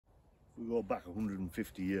We go back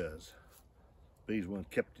 150 years. Bees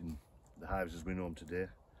weren't kept in the hives as we know them today.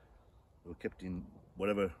 They were kept in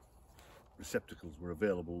whatever receptacles were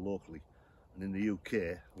available locally. And in the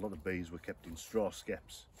UK, a lot of bees were kept in straw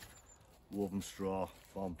skeps, woven straw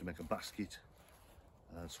formed to make a basket.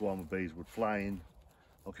 A swarm of bees would fly in,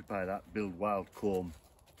 occupy that, build wild comb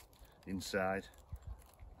inside.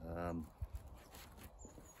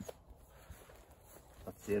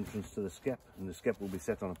 That's the entrance to the skep, and the skep will be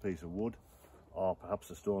set on a piece of wood or perhaps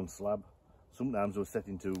a stone slab. Sometimes they were set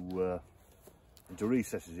into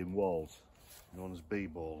recesses in walls, known as bee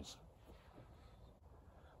balls.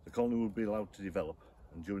 The colony would be allowed to develop,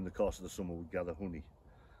 and during the course of the summer would gather honey.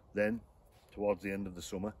 Then, towards the end of the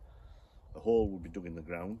summer, a hole would be dug in the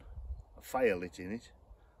ground, a fire lit in it,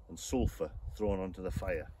 and sulphur thrown onto the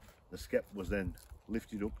fire. The skep was then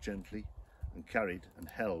lifted up gently and carried and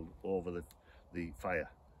held over the fire.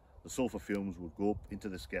 The sulphur fumes would go up into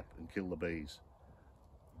the skep and kill the bees.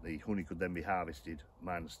 The honey could then be harvested,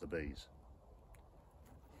 minus the bees.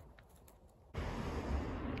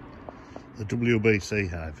 The WBC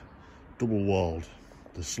hive, double walled,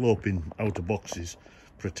 the sloping outer boxes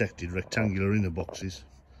protected, rectangular inner boxes,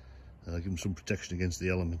 give them some protection against the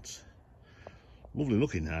elements. Lovely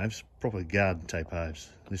looking hives, proper garden type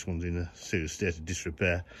hives. This one's in a serious state of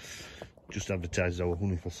disrepair, just advertises our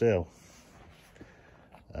honey for sale.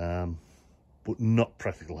 But not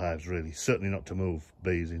practical hives really, certainly not to move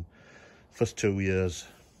bees in. First 2 years,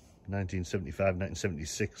 1975,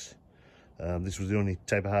 1976, this was the only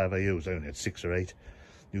type of hive I used. I only had 6 or 8.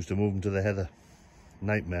 Used to move them to the heather.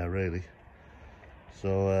 Nightmare really.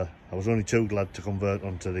 So I was only too glad to convert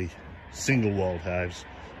onto the single walled hives,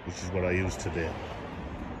 which is what I use today.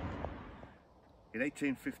 In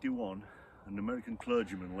 1851, an American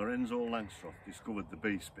clergyman, Lorenzo Langstroth, discovered the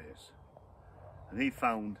bee space. And he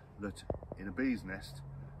found that in a bee's nest,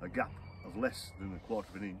 a gap of less than 1/4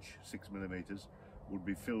 of an inch, 6 millimeters, would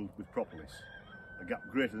be filled with propolis. A gap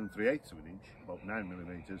greater than 3/8 of an inch, about 9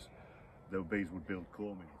 millimeters, the bees would build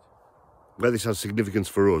comb in it. Where this has significance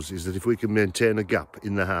for us is that if we can maintain a gap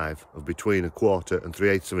in the hive of between 1/4 and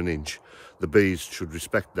 3/8 of an inch, the bees should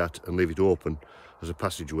respect that and leave it open as a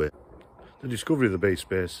passageway. The discovery of the bee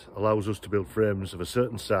space allows us to build frames of a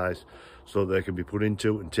certain size so they can be put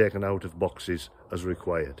into and taken out of boxes as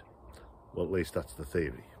required. Well, at least that's the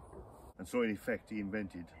theory. And so in effect he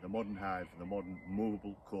invented the modern hive, the modern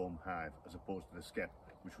movable comb hive, as opposed to the skep,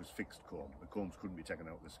 which was fixed comb. The combs couldn't be taken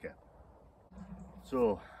out of the skep.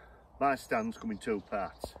 So my stands come in 2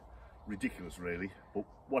 parts. Ridiculous really, but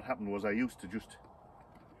what happened was I used to just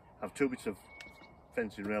have 2 bits of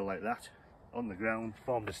fencing rail like that on the ground,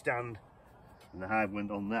 formed a stand, and the hive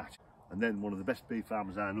went on that. And then one of the best bee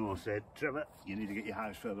farmers I know said, "Trevor, you need to get your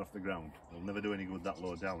hives further off the ground. They'll never do any good that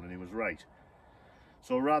low down," and he was right.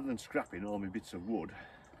 So rather than scrapping all my bits of wood,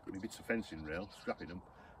 my bits of fencing rail, scrapping them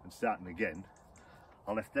and starting again,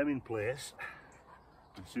 I left them in place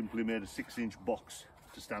and simply made a 6-inch box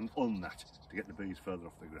to stand on that to get the bees further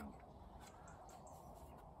off the ground.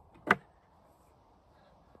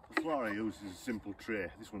 The floor I use is a simple tray.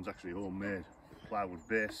 This one's actually homemade, plywood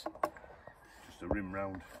base, just a rim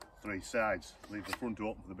round 3 sides, leave the front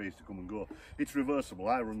open for the bees to come and go. It's reversible.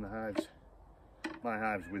 I run the hives, my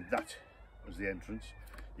hives, with that as the entrance.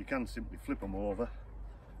 You can simply flip them over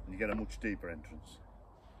and you get a much deeper entrance.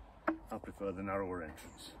 I prefer the narrower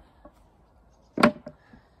entrance.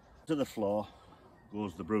 To the floor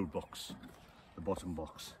goes the brood box, the bottom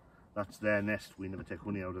box. That's their nest. We never take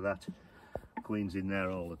honey out of that. Queen's in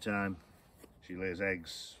there all the time. She lays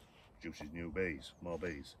eggs, produces new bees, more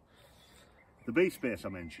bees. The bee space I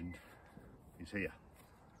mentioned is here.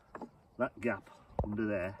 That gap under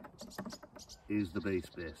there is the bee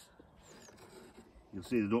space. You'll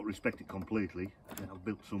see they don't respect it completely. I've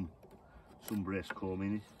built some brace comb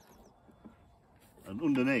in it. And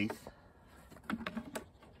underneath,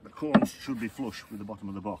 the combs should be flush with the bottom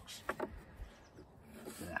of the box.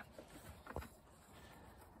 There.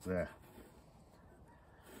 There.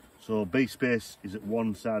 So bee space is at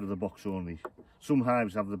one side of the box only. Some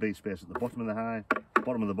hives have the bee space at the bottom of the hive,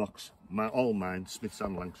 bottom of the box. All mine, Smiths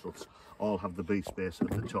and Langstroths, all have the bee space at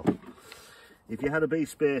the top. If you had a bee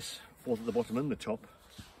space both at the bottom and the top,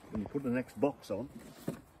 when you put the next box on,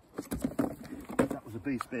 that was a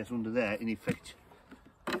bee space under there. In effect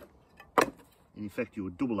you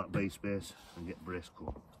would double that bee space and get brace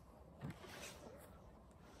comb.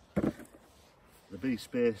 The bee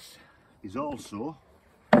space is also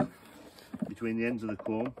between the ends of the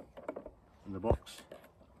comb and the box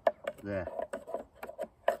there.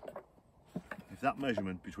 If that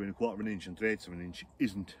measurement between 1/4 of an inch and 3/8 of an inch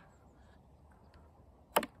isn't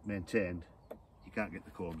maintained, you you can't get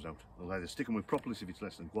the combs out. They'll either stick them with propolis if it's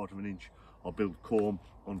less than 1/4 inch, or build comb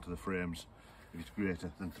onto the frames if it's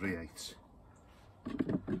greater than 3/8.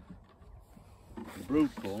 The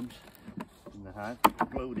brood combs in the hive are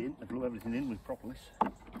glued in. I glue everything in with propolis.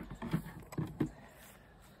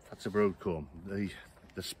 That's a brood comb. They're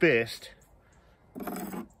spaced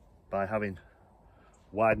by having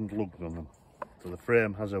widened lugs on them. So the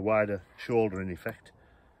frame has a wider shouldering effect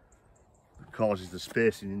that causes the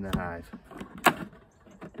spacing in the hive.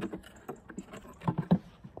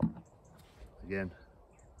 Again,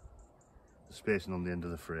 the spacing on the end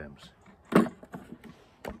of the frames.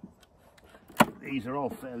 These are all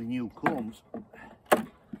fairly new combs.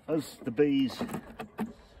 As the bees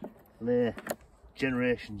lay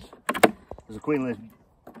generations, as the queen lays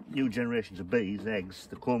new generations of bees, eggs,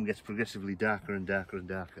 the comb gets progressively darker and darker and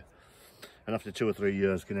darker. And after 2 or 3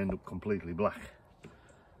 years can end up completely black.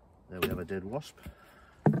 There we have a dead wasp.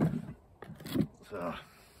 So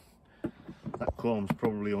that comb's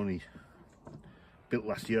probably only built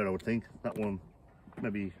last year, I would think. That one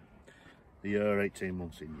maybe a year, 18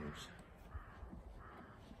 months in use.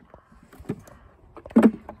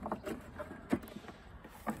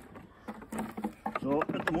 So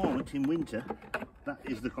at the moment in winter, that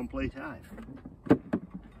is the complete hive.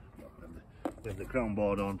 We have the crown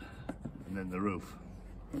board on and then the roof.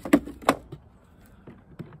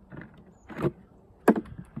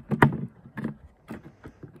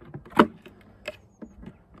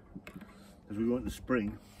 As we go into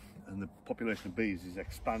spring and the population of bees is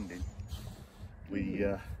expanding, we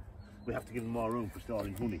have to give them more room for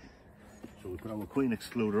storing honey. So we put our queen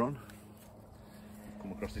excluder on.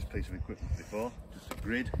 Come across this piece of equipment before, just a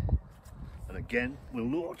grid, and again we'll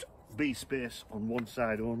note bee space on one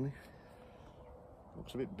side only.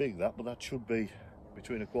 Looks a bit big that, but that should be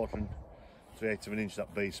between 1/4 and 3/8 of an inch,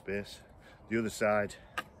 that bee space. The other side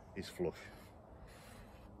is flush,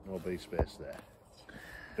 no bee space there.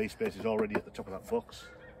 Bee space is already at the top of that box.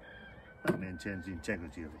 That maintains the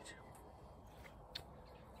integrity of it.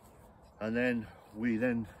 And then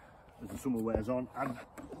as the summer wears on, add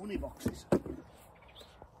honey boxes.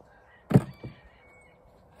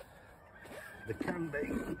 There can be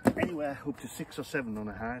anywhere up to 6 or 7 on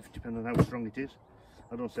a hive, depending on how strong it is.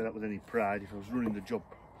 I don't say that with any pride. If I was running the job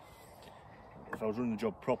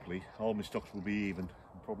properly, all my stocks will be even.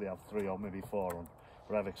 I'll probably have 3 or maybe 4 on.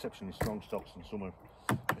 But I have exceptionally strong stocks and some are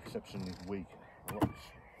exceptionally weak.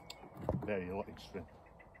 Vary a lot in strength.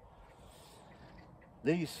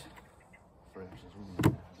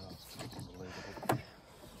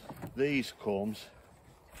 These combs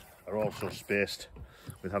are also spaced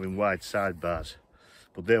with having wide sidebars,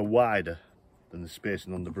 but they're wider than the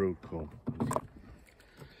spacing on the brood comb.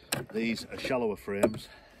 These are shallower frames.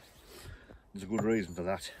 There's a good reason for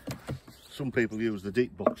that. Some people use the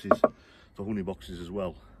deep boxes for honey boxes as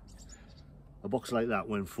well. A box like that,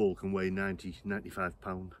 when full, can weigh 90–95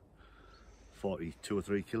 pounds, 42 or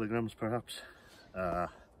 3 kilograms perhaps.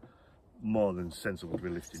 More than sensible to be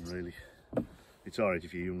lifting, really. It's alright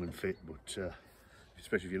if you're young and fit, but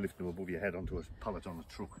especially if you lift them above your head onto a pallet on a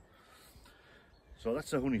truck. So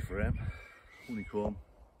that's a honey frame, honeycomb.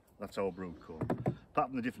 That's our brood comb. Apart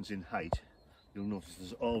from the difference in height, you'll notice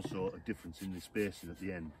there's also a difference in the spacing at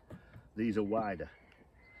the end. These are wider,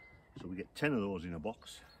 so we get 10 of those in a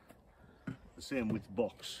box. The same with the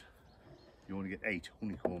box, you only get 8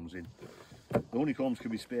 honeycombs in. The honeycombs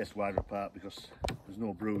can be spaced wider apart because there's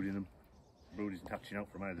no brood in them. The brood isn't hatching out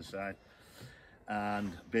from either side.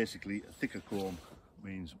 And basically a thicker comb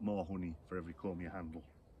means more honey for every comb you handle.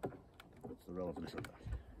 That's the relevance of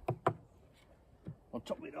that. On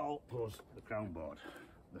top of it all goes the crown board,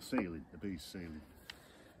 the ceiling, the bee's ceiling.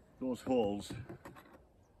 Those holes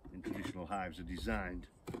in traditional hives are designed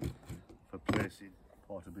for placing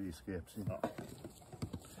porter bee escapes in.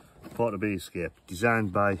 Porter bee escape,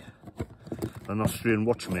 designed by an Austrian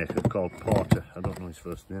watchmaker called Porter. I don't know his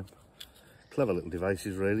first name. Clever little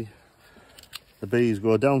devices, really. The bees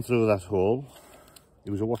go down through that hole. He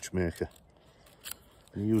was a watchmaker.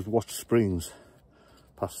 And he used watch springs,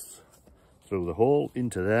 passed through the hole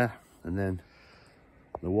into there, and then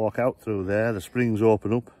they walk out through there. The springs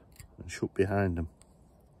open up and shut behind them,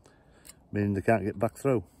 meaning they can't get back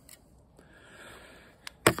through.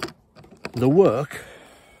 They work,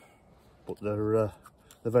 but they're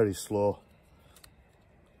very slow,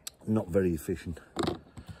 not very efficient.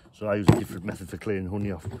 So I use a different method for clearing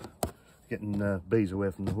honey off, getting bees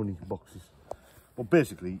away from the honey boxes. But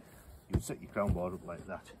basically, you set your crown board up like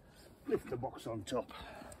that, lift the box on top,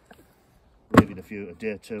 leave it a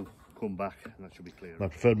day or two, come back, and that should be clear. My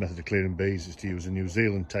preferred method of clearing bees is to use a New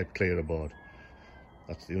Zealand type clearer board.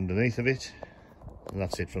 That's the underneath of it, and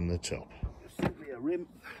that's it from the top. Just simply rim,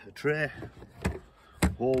 a tray,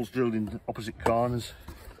 holes drilled in opposite corners,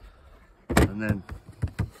 and then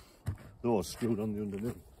those screwed on the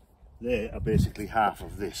underneath. They are basically half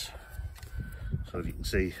of this. So if you can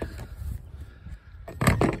see,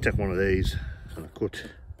 take one of these and I cut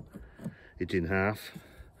it in half,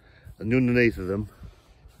 and underneath of them,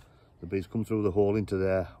 the bees come through the hole into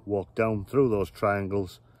there, walk down through those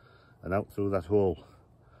triangles and out through that hole,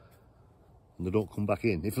 and they don't come back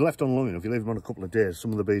in. If they're left on long enough, you leave them on a couple of days,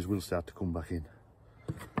 some of the bees will start to come back in.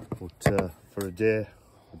 But for a day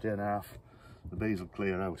and a half, the bees will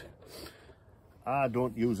clear out. I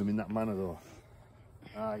don't use them in that manner though.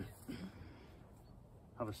 I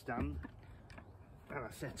have a stand and I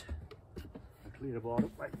set a clear board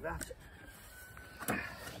up like that. And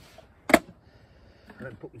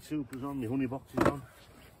then put my supers on, my honey boxes on.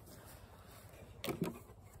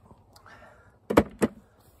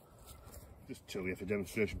 Just two here for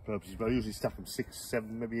demonstration purposes, but I usually stack them 6,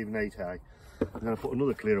 7, maybe even 8 high. And then I put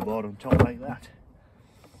another clearer board on top like that.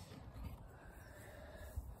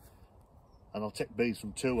 And I'll take bees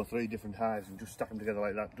from 2 or 3 different hives and just stack them together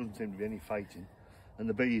like that. Doesn't seem to be any fighting. And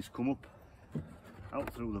the bees come up, out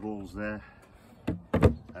through the holes there,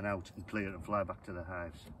 and out and clear and fly back to the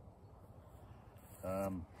hives.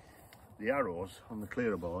 The arrows on the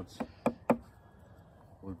clearer boards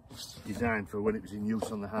were designed for when it was in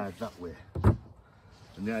use on the hive that way.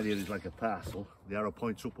 And the idea is like a parcel, the arrow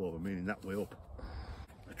points up over, meaning that way up.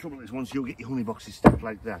 The trouble is, once you get your honey boxes stacked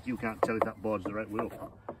like that, you can't tell if that board's the right way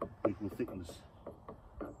up. Equal thickness,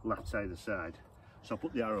 lats either side. So I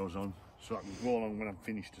put the arrows on so I can go along when I'm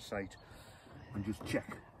finished to sight and just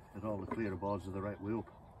check that all the clearer boards are the right way up.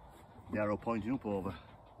 The arrow pointing up over.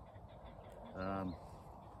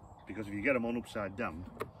 Because if you get them on upside down,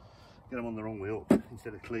 get them on the wrong way up,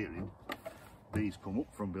 instead of clearing, bees come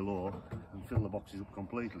up from below and fill the boxes up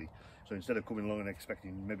completely. So instead of coming along and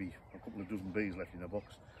expecting maybe a couple of dozen bees left in a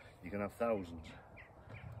box, you can have thousands.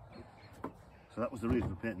 So that was the reason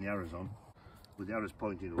for painting the arrows on, with the arrows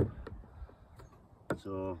pointing up.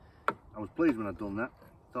 So I was pleased when I'd done that,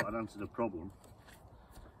 thought I'd answered the problem.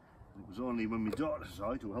 It was only when my daughter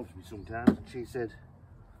saw it, who helps me sometimes, and she said,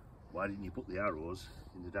 "Why didn't you put the arrows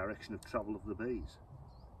in the direction of travel of the bees?"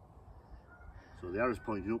 So the arrows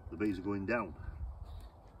pointing up, the bees are going down.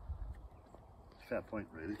 Fair point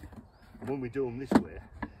really. And when we do them this way,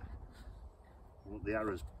 we want the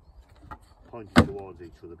arrows pointing towards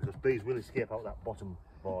each other, because bees will escape out that bottom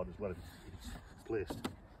board as well if it's placed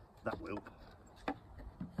that way up,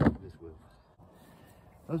 this way.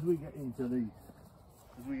 As we get into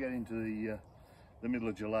the middle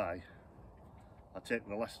of July, I take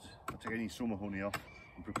any summer honey off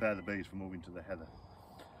and prepare the bees for moving to the heather.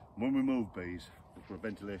 And when we move bees, we put a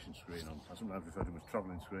ventilation screen on. I sometimes refer to them as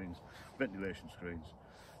travelling screens, ventilation screens.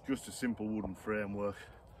 Just a simple wooden framework.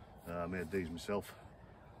 I made these myself,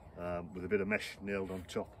 with a bit of mesh nailed on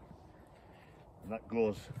top. And that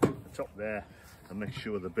goes at the top there and makes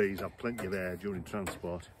sure the bees have plenty of air during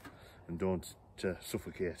transport and don't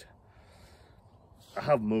suffocate. I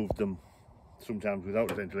have moved them sometimes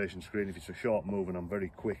without a ventilation screen if it's a short move and I'm very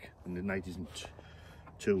quick and the night isn't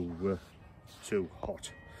too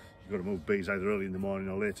hot. You've got to move bees either early in the morning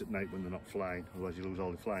or late at night when they're not flying, otherwise you lose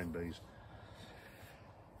all the flying bees.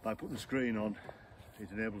 By putting the screen on, it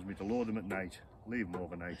enables me to load them at night, leave them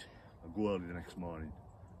overnight and go early the next morning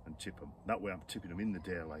and tip them. That way I'm tipping them in the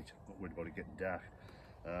daylight, not worried about it getting dark.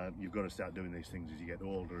 You've got to start doing these things as you get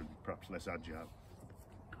older and perhaps less agile.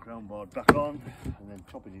 Crown board back on, and then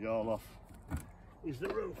topping it all off is the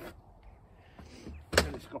roof.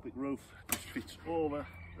 Telescopic roof, just fits over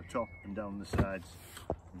the top and down the sides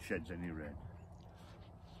and sheds any rain.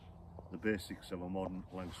 The basics of a modern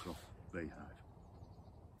Langstroth beehive.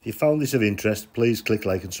 If you found this of interest, please click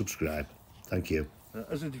like and subscribe. Thank you.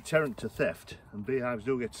 As a deterrent to theft, and beehives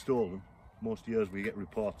do get stolen, most years we get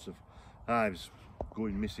reports of hives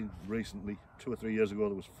going missing. Recently, 2 or 3 years ago,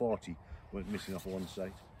 there was 40 went missing off one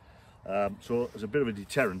site. So as a bit of a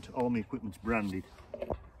deterrent, all my equipment's branded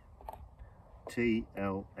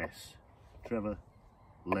TLS, Trevor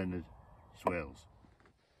Leonard Swales.